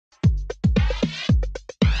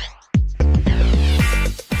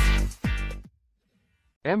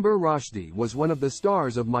Amber Rachdi was one of the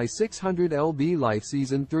stars of My 600lb Life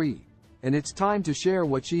Season 3, and it's time to share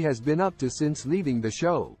what she has been up to since leaving the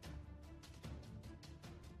show.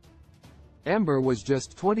 Amber was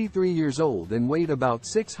just 23 years old and weighed about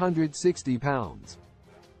 660 pounds.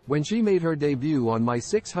 When she made her debut on My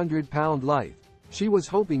 600lb Life, she was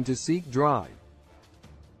hoping to seek drive.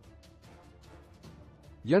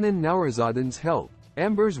 Yunan Naurazadan's help.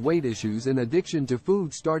 Amber's weight issues and addiction to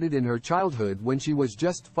food started in her childhood when she was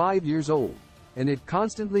just 5 years old, and it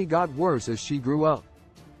constantly got worse as she grew up.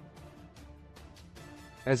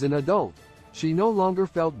 As an adult, she no longer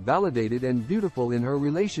felt validated and beautiful in her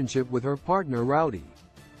relationship with her partner Rachdi.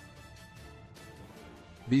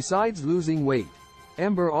 Besides losing weight,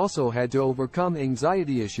 Amber also had to overcome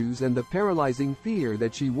anxiety issues and the paralyzing fear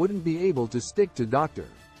that she wouldn't be able to stick to doctor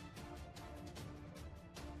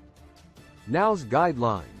Now's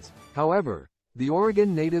guidelines. However, the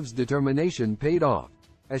Oregon native's determination paid off,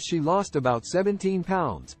 as she lost about 17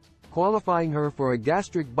 pounds, qualifying her for a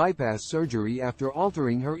gastric bypass surgery after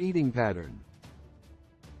altering her eating pattern.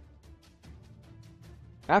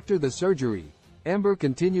 After the surgery, Amber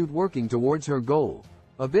continued working towards her goal,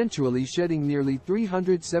 eventually shedding nearly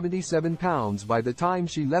 377 pounds by the time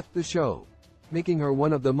she left the show, making her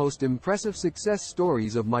one of the most impressive success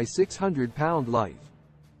stories of My 600lb Life.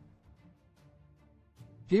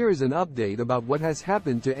 Here is an update about what has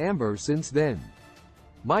happened to Amber since then.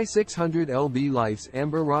 My 600lb Life's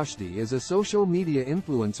Amber Rachdi is a social media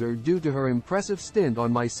influencer due to her impressive stint on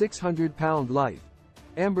My 600lb Life.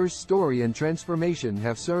 Amber's story and transformation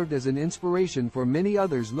have served as an inspiration for many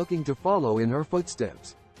others looking to follow in her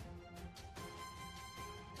footsteps.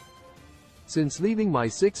 Since leaving My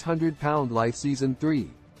 600lb Life Season 3,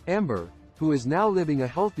 Amber, who is now living a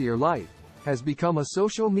healthier life, has become a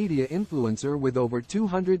social media influencer with over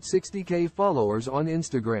 260,000 followers on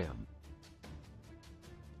Instagram.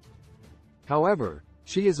 However,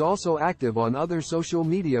 she is also active on other social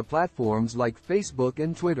media platforms like Facebook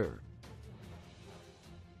and Twitter.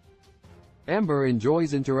 Amber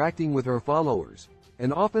enjoys interacting with her followers,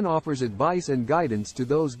 and often offers advice and guidance to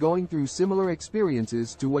those going through similar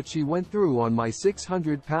experiences to what she went through on My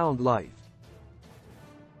 600lb Life.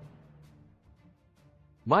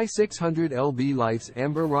 My 600lb Life's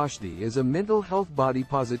Amber Rachdi is a mental health body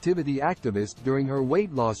positivity activist during her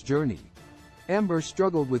weight loss journey. Amber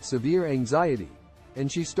struggled with severe anxiety,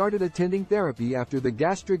 and she started attending therapy after the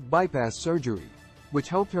gastric bypass surgery, which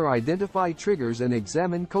helped her identify triggers and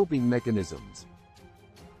examine coping mechanisms.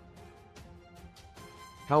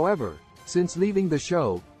 However, since leaving the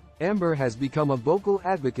show, Amber has become a vocal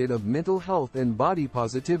advocate of mental health and body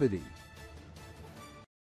positivity.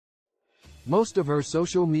 Most of her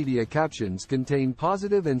social media captions contain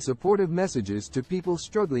positive and supportive messages to people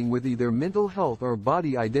struggling with either mental health or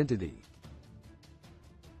body identity.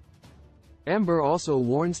 Amber also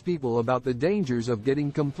warns people about the dangers of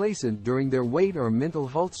getting complacent during their weight or mental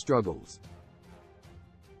health struggles.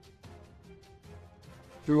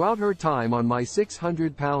 Throughout her time on My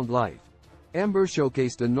 600lb Life, Amber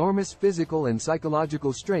showcased enormous physical and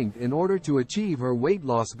psychological strength in order to achieve her weight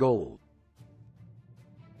loss goal.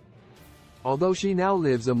 Although she now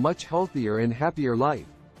lives a much healthier and happier life,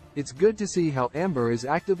 it's good to see how Amber is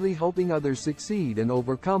actively helping others succeed and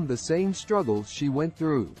overcome the same struggles she went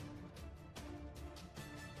through.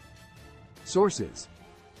 Sources: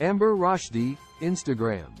 Amber Rachdi,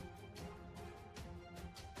 Instagram.